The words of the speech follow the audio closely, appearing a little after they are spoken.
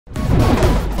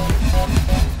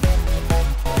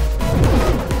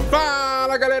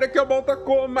Fala galera, aqui é o Balta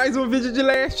com mais um vídeo de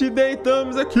Last Day.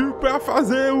 Estamos aqui pra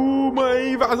fazer uma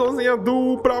invasãozinha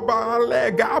dupla pra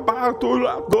legar a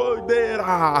doideira.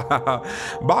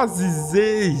 Base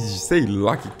Z, sei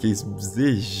lá que é isso,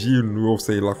 Zegino, ou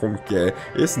sei lá como que é.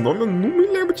 Esse nome eu não me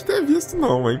lembro de ter visto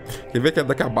não, hein. Quer ver que é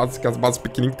daquela base, que as bases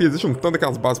pequenininhas, que existe um tanto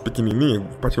daquelas bases pequenininhas,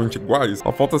 praticamente iguais.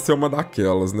 Só falta ser uma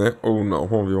daquelas, né, ou não,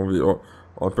 vamos ver,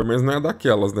 ó, pelo menos não é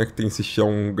daquelas, né, que tem esse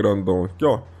chão grandão aqui,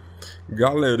 ó.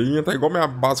 Galerinha, tá igual minha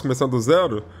base começando do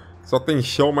zero. Só tem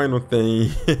chão, mas não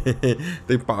tem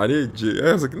tem parede.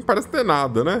 Essa aqui não parece ter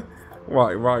nada, né?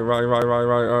 Vai.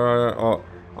 Ó,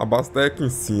 a base tá aqui em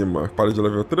cima. Parede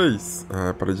level 3?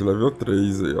 Ah, parede level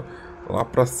 3 aí, ó. Lá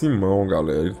pra cima,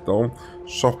 galera. Então,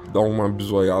 só dar uma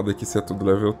bisoiada aqui se é tudo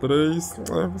level 3.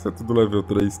 É, vai ser tudo level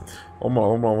 3.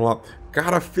 Vamos lá.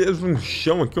 Cara, fez um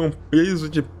chão aqui, um peso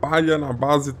de palha na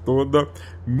base toda.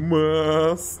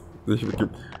 Mas... deixa eu ver aqui.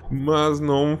 Mas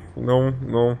não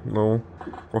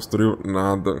construiu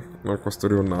nada. Não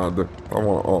construiu nada. Então,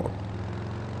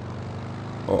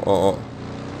 ó.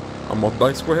 A moto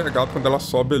dá escorregada quando ela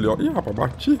sobe ali, ó. Ih, rapaz,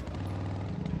 bati.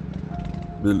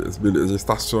 Beleza. Já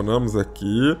estacionamos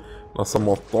aqui nossa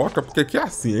motoca, porque aqui é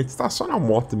assim, a gente estaciona a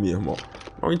moto mesmo, ó.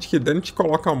 Onde que der, a gente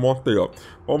coloca a moto aí, ó.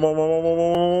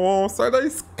 Vamos, sai da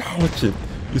Scout.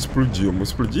 Explodiu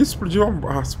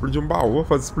um baú.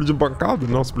 Fazer explodir bancada?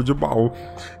 Não, explodiu o baú.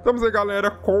 Estamos aí, galera,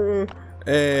 com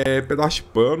pedaço de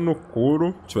pano, couro.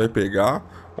 A gente vai pegar.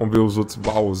 Vamos ver os outros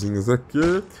baúzinhos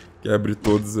aqui. Quebre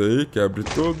todos aí, quebre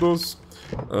todos.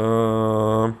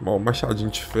 Bom,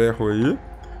 machadinho de ferro aí,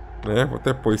 né? Vou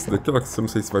até pôr esse daqui, ó, que eu não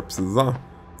sei se vai precisar.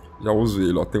 Já uso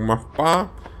ele, ó. Tem uma pá.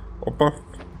 Opa,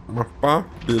 uma pá.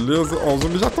 Beleza. Ó, os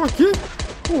zumbis já estão aqui.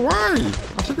 Uai!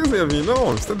 Achei que eles iam vir,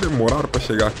 não. Eles demoraram pra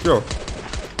chegar aqui, ó.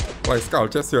 Vai,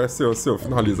 Scout, é seu.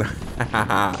 Finaliza.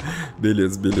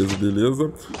 Beleza.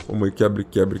 Vamos aí, quebre.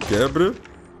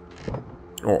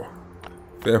 Ó.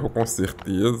 Ferro com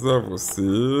certeza. Você.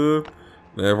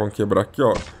 Né, vamos quebrar aqui,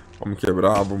 ó. Vamos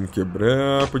quebrar.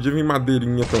 Podia vir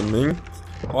madeirinha também.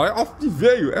 Olha onde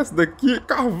veio. Essa daqui,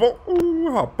 carvão.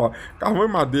 Rapaz. Carvão e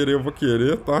madeira eu vou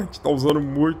querer, tá? A gente tá usando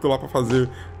muito lá pra fazer...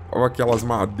 olha aquelas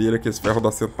madeiras, aqueles ferros do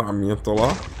assentamento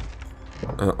lá.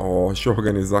 Ó, deixa eu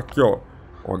organizar aqui, ó.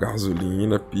 Ó,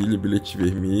 gasolina, pilha, bilhete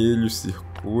vermelho,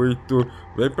 circuito.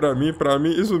 Vem pra mim.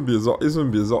 E zumbis, ó.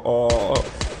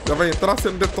 Já vai entrar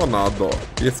sendo detonado, ó.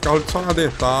 E esse carro só na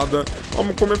dentada.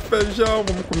 Vamos comer feijão.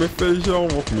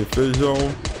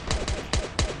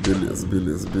 Beleza.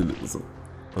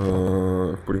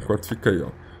 Por enquanto fica aí, ó.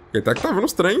 Até que tá vindo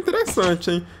uns trem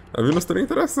interessante, hein? Tá vindo uns trem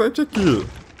interessante aqui.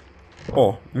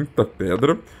 Ó, muita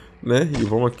pedra, né? E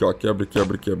vamos aqui, ó. Quebre. Que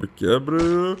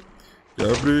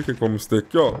vamos ter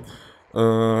aqui, ó.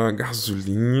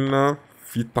 Gasolina,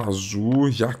 fita azul.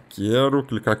 Já quero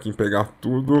clicar aqui em pegar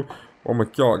tudo. Vamos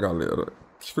aqui, ó, galera.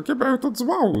 Acho que eu quebrei todos os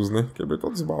baús, né?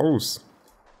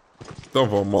 Então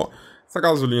vamos, ó. Essa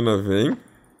gasolina vem,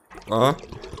 tá?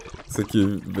 Isso aqui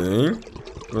vem,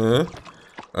 né?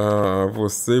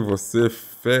 Você,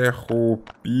 ferro,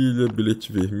 pilha,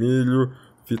 bilhete vermelho,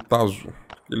 fita azul.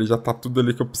 Ele já tá tudo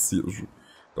ali que eu preciso.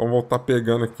 Então vou estar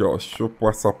pegando aqui, ó. Deixa eu pôr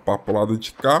essa pá pro lado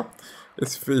de cá.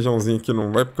 Esse feijãozinho aqui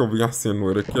não vai, porque eu vim a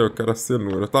cenoura aqui, ó. Eu quero a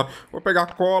cenoura, tá? Vou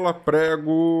pegar cola,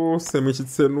 prego, semente de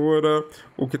cenoura.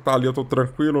 O que tá ali eu tô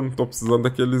tranquilo, não tô precisando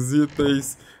daqueles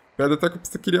itens. Pedra, até que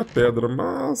eu queria pedra,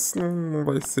 mas não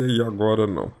vai ser aí agora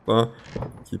não, tá?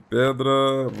 Aqui pedra,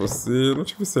 você... não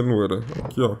tive cenoura.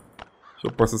 Aqui, ó. Deixa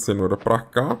eu pôr essa cenoura pra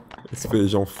cá. Esse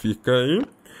feijão fica aí,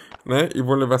 né? E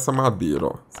vou levar essa madeira,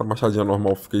 ó. Essa machadinha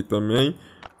normal fica aí também.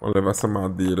 Vou levar essa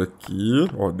madeira aqui.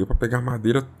 Ó, deu pra pegar a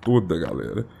madeira toda,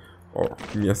 galera. Ó,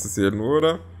 comi essa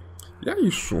cenoura. E é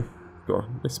isso. Ó,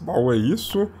 esse baú é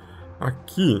isso.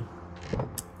 Aqui.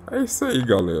 É isso aí,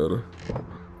 galera.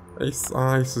 É isso.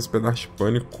 Esses pedaços de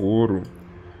pano e couro.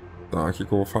 Tá, o que eu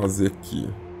vou fazer aqui?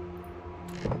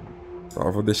 Tá,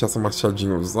 vou deixar essa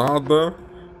machadinha usada.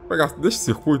 Deixa esse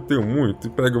circuito, tenho muito. E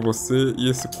pega você e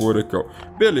esse couro aqui, ó.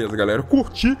 Beleza, galera.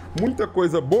 Curti. Muita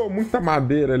coisa boa, muita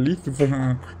madeira ali. Que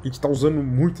a gente tá usando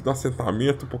muito no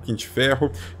assentamento. Um pouquinho de ferro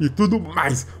e tudo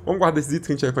mais. Vamos guardar esses itens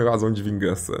que a gente vai pra invasão de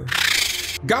vingança.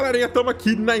 Galerinha, estamos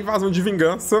aqui na invasão de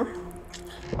vingança.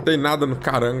 Não tem nada no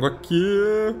carango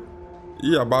aqui.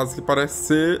 E a base que parece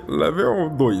ser level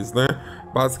 2, né?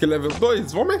 Base que level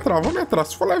 2, vamos entrar.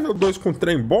 Se for level 2 com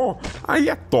trem bom, aí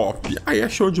é top. Aí é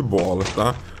show de bola,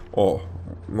 tá? Ó,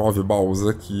 9 baús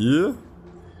aqui.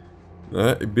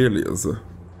 Né? E beleza.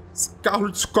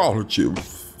 Scarlet,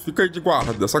 fica aí de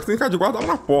guarda. Só que tem que ficar de guarda lá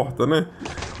na porta, né?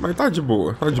 Mas tá de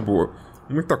boa.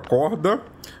 Muita corda.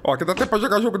 Ó, aqui dá até pra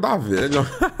jogar jogo da velha,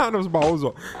 ó. Nos baús,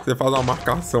 ó. Você faz uma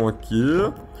marcação aqui,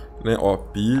 né? Ó,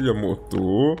 pilha,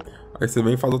 motor. Aí você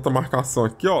vem e faz outra marcação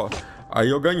aqui, ó. Aí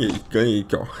eu ganhei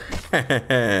aqui, ó.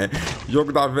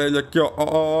 Jogo da velha aqui, ó.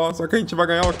 Ó. Só que a gente vai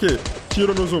ganhar o quê?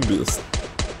 Tiro nos zumbis.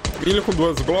 Pilha com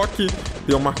 2 Glock.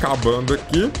 Tem uma acabando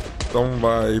aqui. Então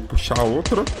vai puxar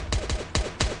outra.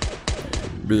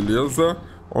 Beleza.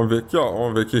 Vamos ver aqui, ó.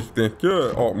 Vamos ver o que tem aqui.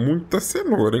 Ó, muita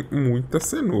cenoura, hein? Muita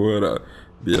cenoura.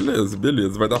 Beleza,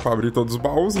 beleza. Vai dar pra abrir todos os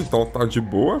baús, então tá de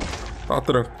boa. Tá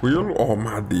tranquilo. Ó,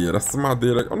 madeira. Essa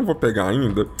madeira eu não vou pegar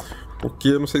ainda, porque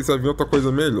eu não sei se vai vir outra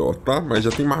coisa melhor, tá? Mas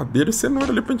já tem madeira e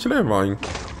cenoura ali pra gente levar, hein?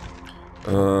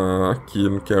 Aqui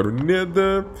não quero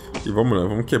nada. E vamos lá,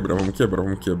 vamos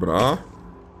quebrar.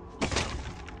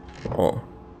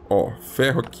 Ó,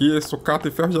 ferro aqui, sucata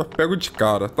e ferro já pego de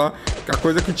cara, tá? Que é a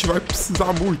coisa que a gente vai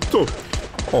precisar muito.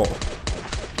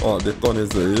 Ó, detona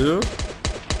isso aí.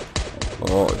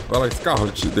 Ó, vai lá,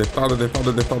 Scarlet. Dentada.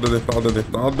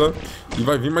 E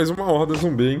vai vir mais uma horda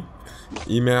zumbi, hein?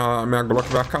 E minha Glock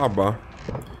vai acabar.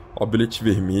 Ó, bilhete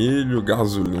vermelho,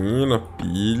 gasolina,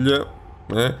 pilha,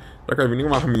 né? Será que vai vir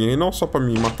nenhuma arminha aí? Não só pra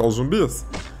mim matar os zumbis?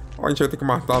 Ó, a gente vai ter que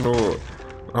matar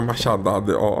a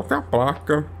machadada. Ó, tem a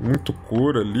placa, muito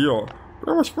cura ali, ó.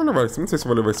 Eu acho que vou levar esse, não sei se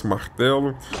vou levar esse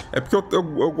martelo. É porque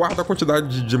eu guardo a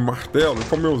quantidade de martelo,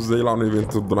 como eu usei lá no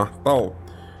evento do Natal.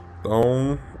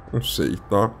 Então, não sei,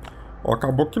 tá? Ó,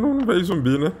 acabou que não veio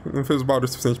zumbi, né? Não fez barulho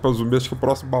suficiente pra zumbi. Acho que o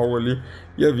próximo baú ali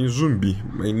ia vir zumbi.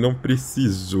 Mas não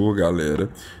precisou, galera.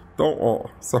 Então, ó,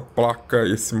 essa placa,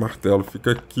 esse martelo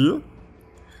fica aqui,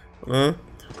 né?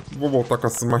 Vou voltar com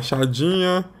essa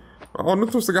machadinha. Ó, não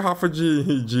trouxe garrafa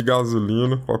de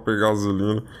gasolina pra pegar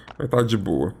gasolina. Mas tá de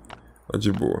boa. Tá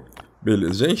de boa.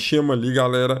 Beleza, já enchemos ali,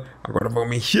 galera. Agora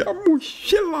vamos encher a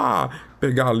mochila.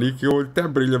 Pegar ali, que o olho até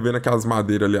brilha vendo aquelas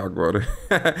madeiras ali agora.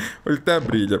 O olho até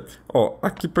brilha. Ó,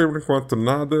 aqui por enquanto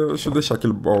nada. Deixa eu deixar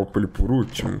aquele baú pra ele por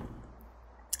último.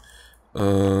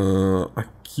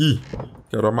 Aqui,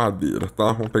 quero a madeira,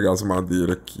 tá? Vamos pegar as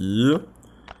madeiras aqui.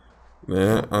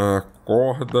 Né, a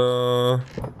corda.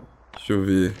 Deixa eu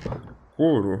ver.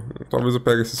 Couro? Talvez eu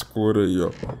pegue esses couro aí,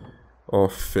 ó. Ó,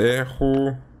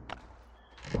 ferro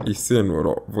e cenoura,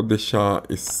 ó. Vou deixar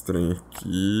esse trem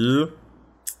aqui.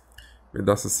 Me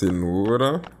dá essa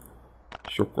cenoura.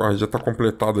 Deixa eu... já tá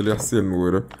completado ali a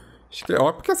cenoura. Acho que é...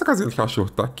 Ó, por que essa casinha de cachorro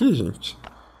tá aqui, gente?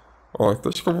 Ó, então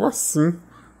acho que eu vou assim.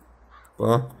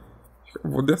 Tá? Acho que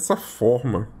eu vou dessa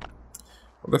forma.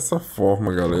 Dessa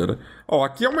forma, galera. Ó,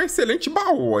 aqui é um excelente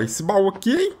baú. Ó. Esse baú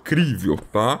aqui é incrível,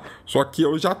 tá? Só que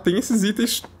eu já tenho esses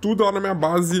itens tudo lá na minha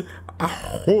base a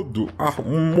rodo,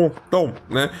 um montão,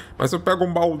 né? Mas se eu pego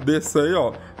um baú desse aí,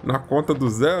 ó, na conta do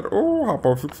zero,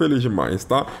 rapaz, eu fico feliz demais,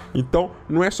 tá? Então,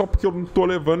 não é só porque eu não tô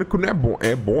levando que não é bom.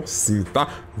 É bom sim, tá?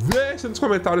 Deixa nos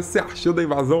comentários se você achou da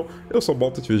invasão. Eu sou o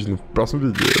Balta, te vejo no próximo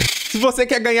vídeo. Se você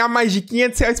quer ganhar mais de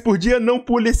R$500 por dia, não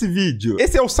pule esse vídeo.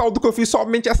 Esse é o saldo que eu fiz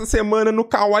somente essa semana no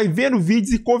KWAI, vendo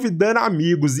vídeos e convidando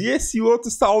amigos. E esse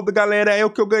outro saldo, galera, é o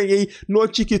que eu ganhei no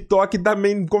TikTok,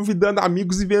 também convidando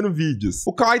amigos e vendo vídeos.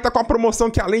 O KWAI tá com a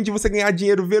promoção que, além de você ganhar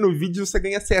dinheiro vendo vídeos, você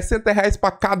ganha R$60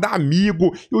 para cada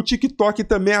amigo. E o TikTok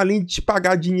também, além de te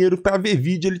pagar dinheiro para ver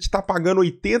vídeo, ele te tá pagando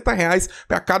R$80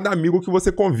 para cada amigo que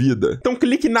você convida. Então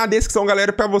clique na descrição,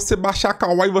 galera, para você baixar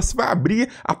KWAI. Você vai abrir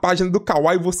a página do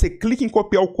KWAI, você clica em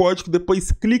copiar o código,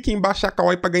 depois clique em baixar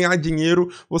KWAI para ganhar dinheiro.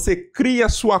 Você cria a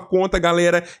sua conta,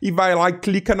 galera, e vai lá e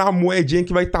clica na moedinha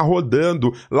que vai estar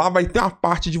rodando. Lá vai ter uma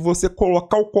parte de você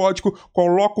colocar o código,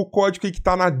 coloca o código aí que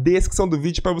tá na descrição do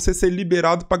vídeo para você ser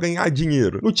liberado para ganhar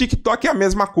dinheiro. No TikTok é a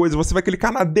mesma coisa, você vai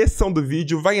clicar na descrição do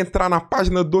vídeo, vai entrar na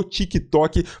página do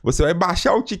TikTok, você vai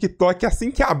baixar o TikTok, assim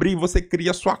que abrir você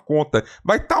cria a sua conta.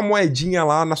 Vai estar a moedinha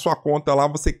lá na sua conta, lá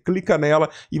você clica nela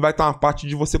e vai estar uma parte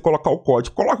de você colocar o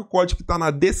código. Coloca o código que está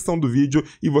na descrição do vídeo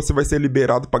e você vai ser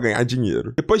liberado para ganhar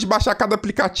dinheiro. Depois de baixar cada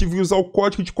aplicativo e usar o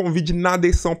código de convite na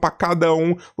descrição para cada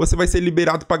um, você vai ser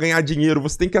liberado para ganhar dinheiro.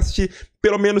 Você tem que assistir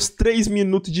pelo menos 3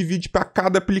 minutos de vídeo para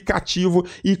cada aplicativo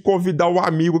e convidar o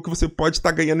amigo que você pode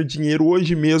estar ganhando dinheiro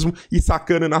hoje mesmo e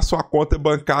sacando na sua conta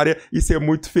bancária e ser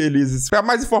muito feliz. Para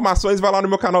mais informações, vai lá no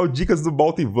meu canal Dicas do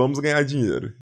Balta e vamos ganhar dinheiro.